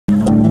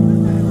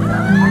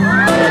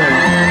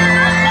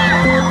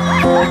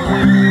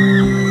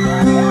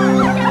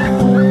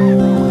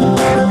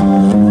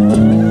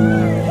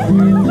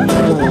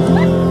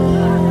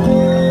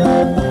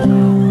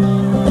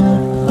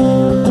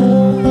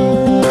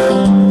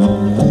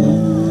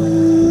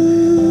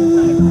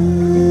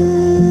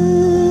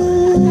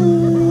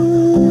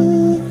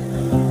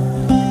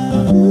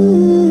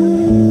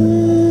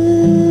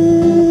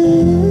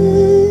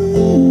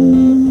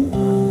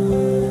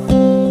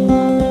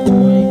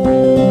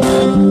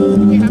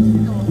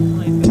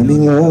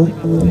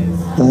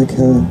like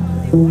her.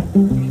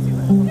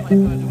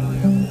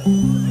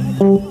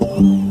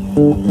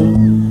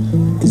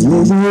 'Cause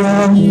lately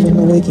I've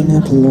been waking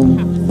up alone.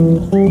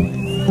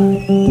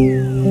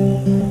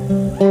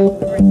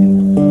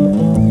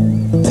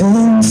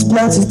 Pain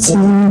splattered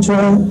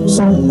teardrops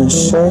on my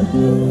shirt.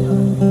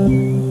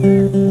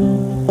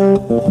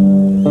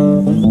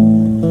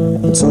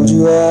 I told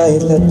you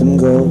I'd let them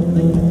go,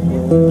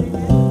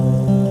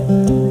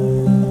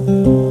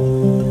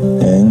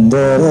 and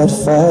that I'd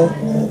fight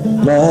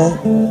my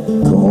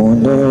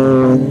corner,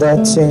 and that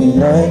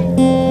tonight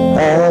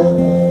I'll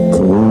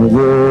call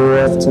you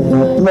after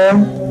my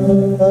blood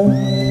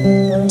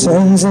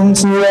turns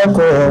into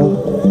alcohol.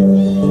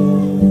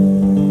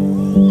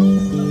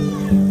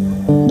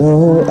 No,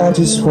 I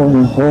just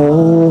wanna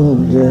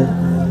hold you.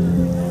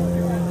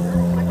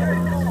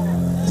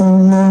 Oh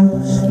no,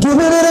 give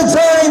it a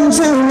time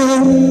to me.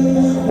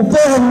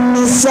 Open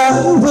this up,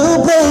 we'll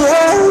play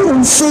hide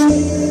and seek.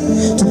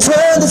 To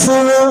turn this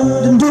around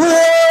and do it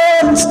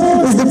once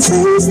is the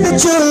taste that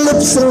your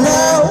lips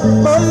allow.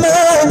 My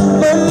mind,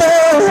 my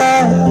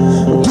mind.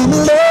 Give me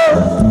love,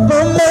 my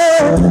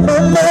mind, my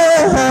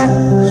mind.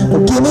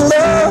 Give me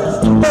love,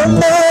 my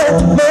mind,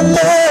 my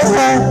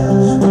mind.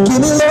 Give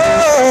me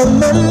love,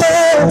 my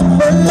mind,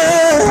 my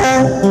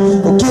mind.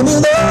 Give me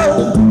love,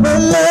 my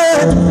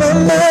mind, my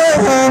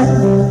mind.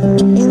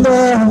 Give me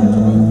love,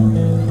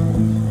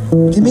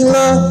 give me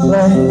love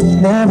like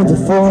never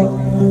before.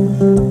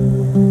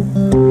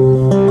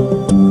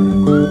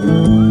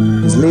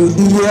 'Cause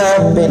lately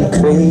I've been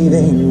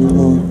craving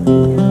more.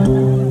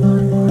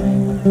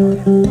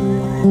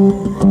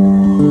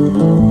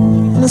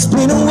 And it's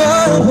been a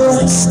while, but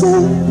I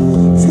still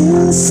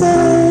feel the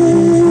same.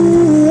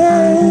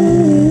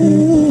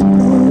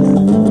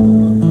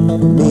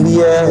 Maybe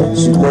I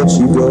should let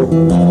you go,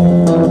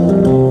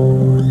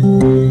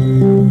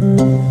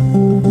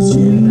 'cause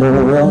you know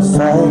I'll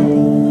find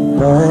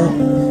my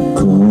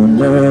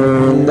corner,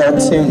 and that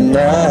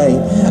tonight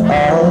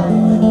I'll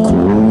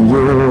call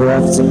you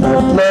after my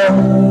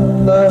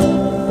blood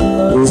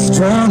is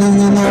drowning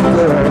in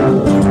alcohol.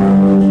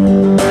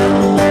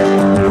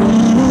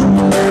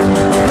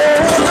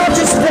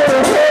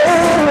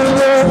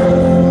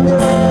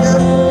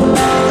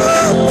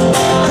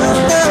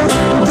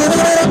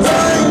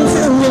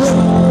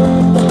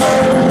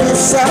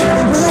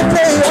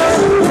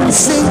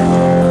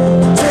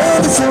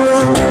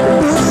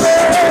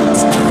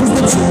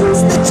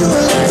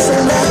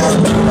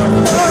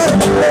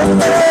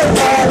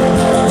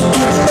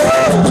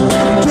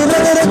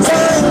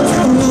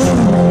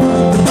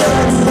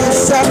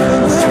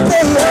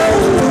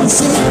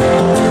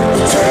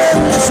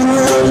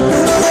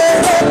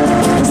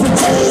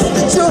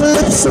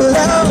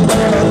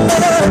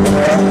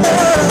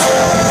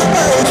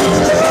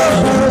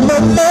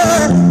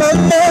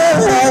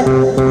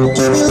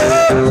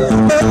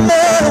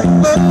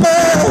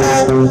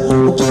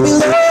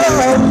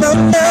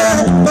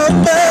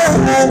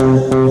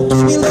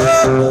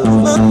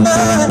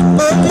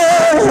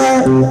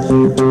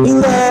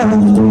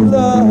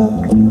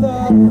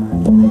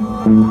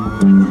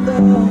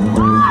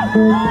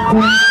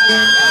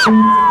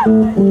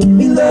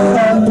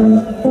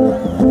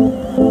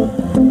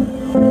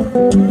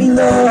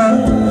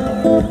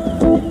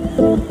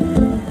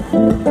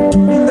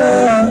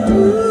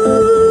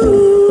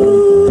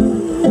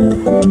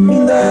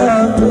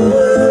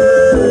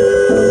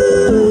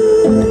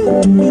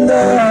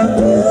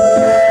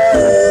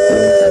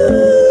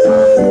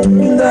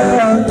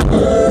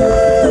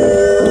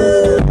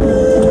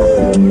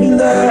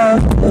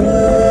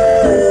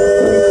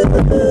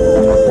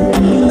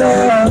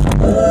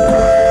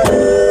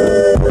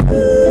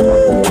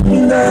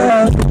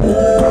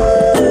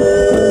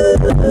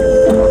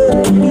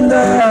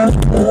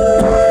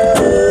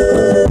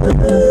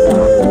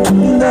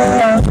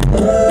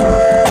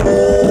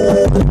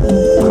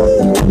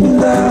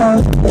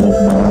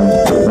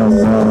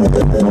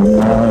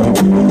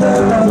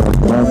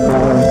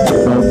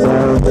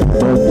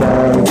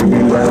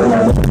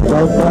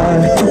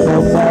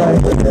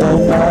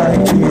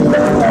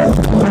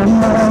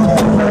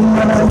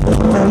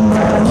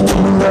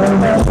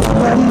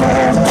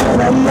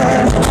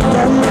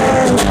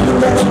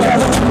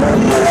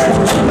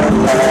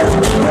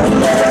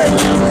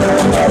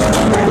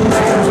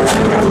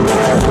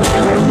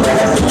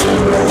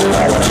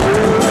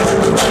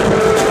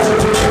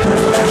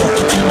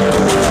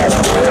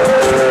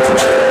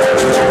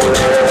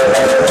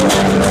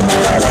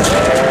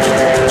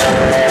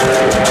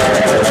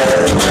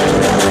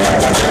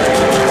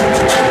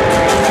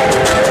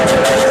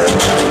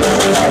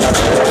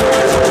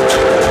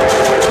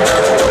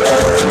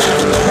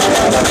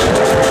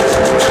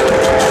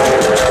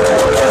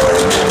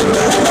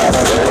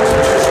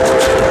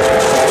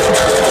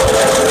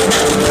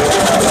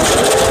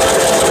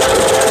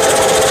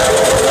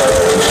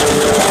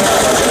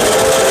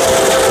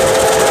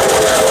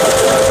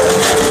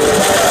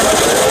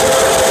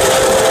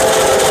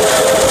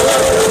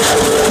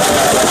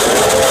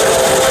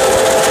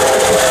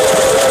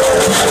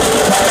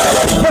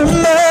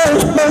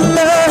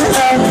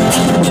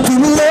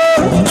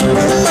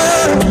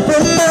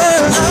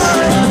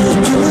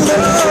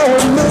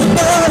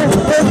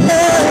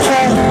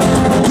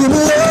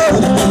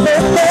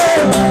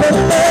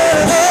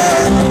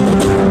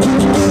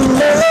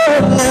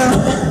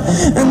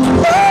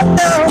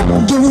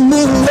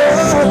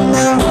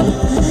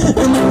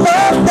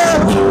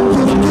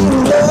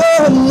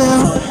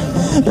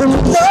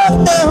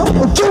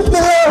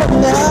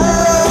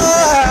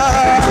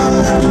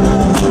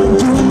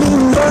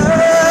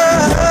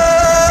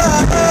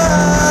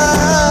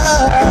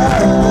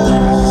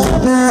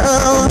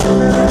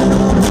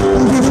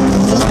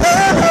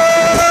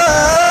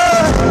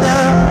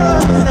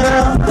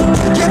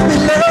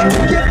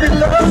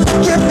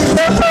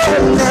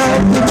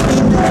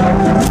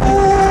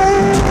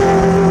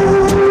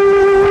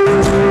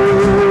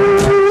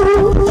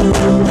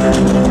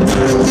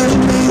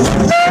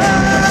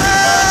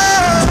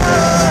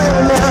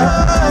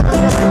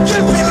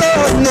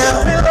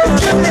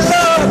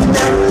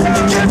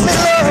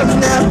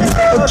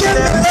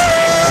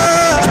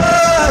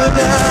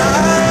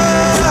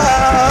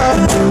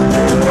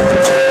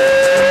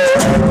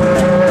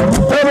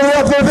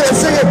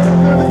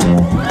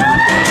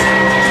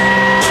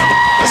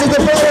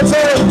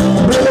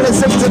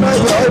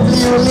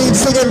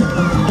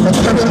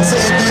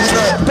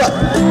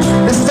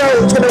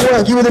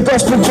 You were the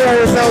gospel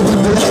choir of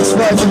Melbourne for the next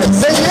 5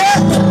 minutes. Say yeah!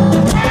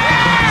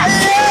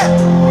 Say yeah!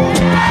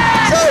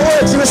 So it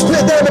works, you were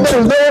split down the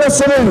middle, no one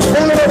else in.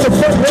 All around the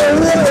front,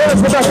 right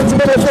round the back into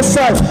the middle of this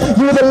side.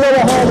 You were the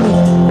lower harmony.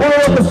 All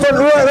around the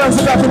front, right round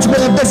the back into the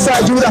middle of this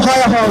side. You were the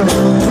higher harmony.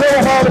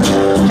 Lower harmony,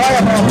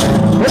 higher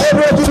harmony.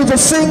 Whatever I give you to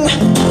sing,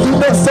 do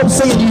not stop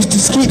singing. You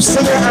just keep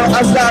singing it out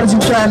as loud as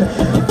you can.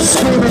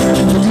 Scream it,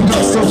 and do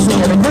not stop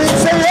singing. Agree?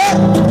 Say yeah!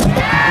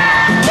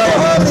 Lower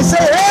harmony,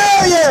 say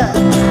hell yeah!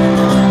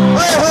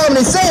 Higher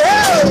harmony, say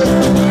hell yeah!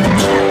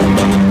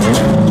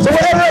 So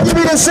whatever I give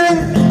you to sing,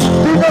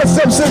 do not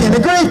stop singing.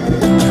 Agree?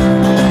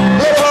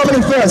 Lower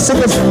harmony first. Sing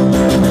this.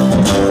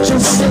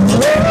 Just sing.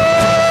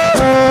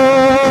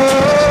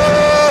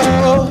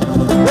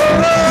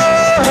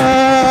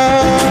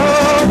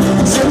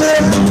 Sing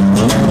it.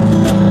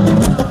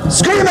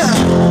 Scream out.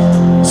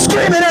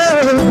 Scream it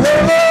out.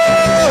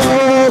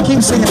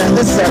 Keep singing that.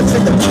 This side.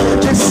 Sing it.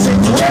 Just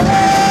sing.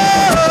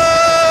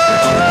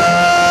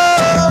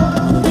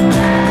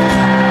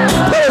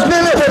 Let's be a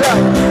little bit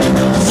loud.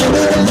 Sing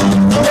it.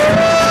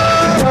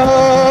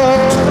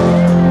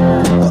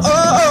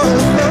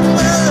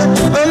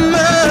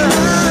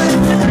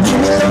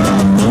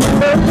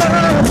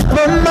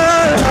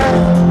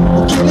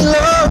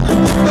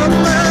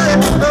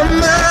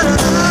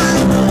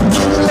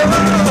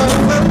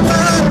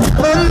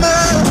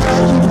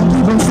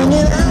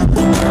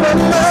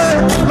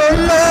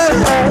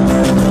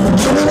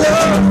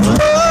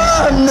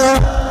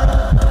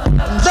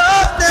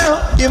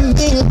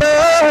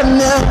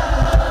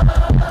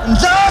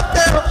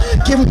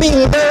 Give me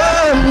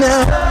love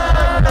now.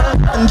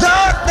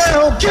 Love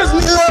now. Give me love now. Love now. Give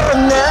me love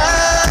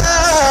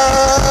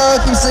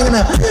now. Keep singing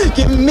now.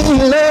 Give me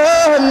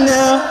love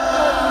now.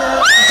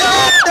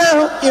 Love now.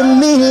 Give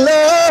me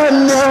love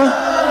now.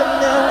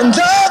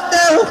 Love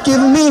now. Give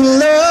me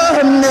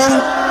love now.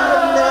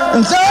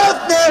 Love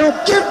now.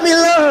 Give me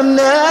love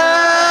now.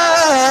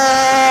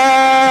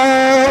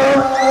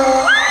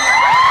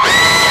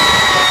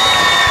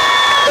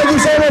 Thank you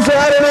so much for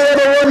having me. Have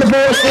a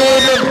wonderful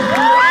evening.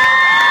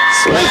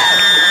 Sweet.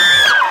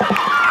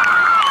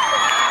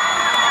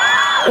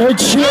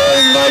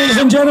 SHEERAN, ladies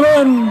and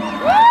gentlemen.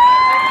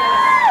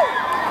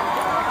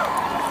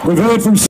 We've heard from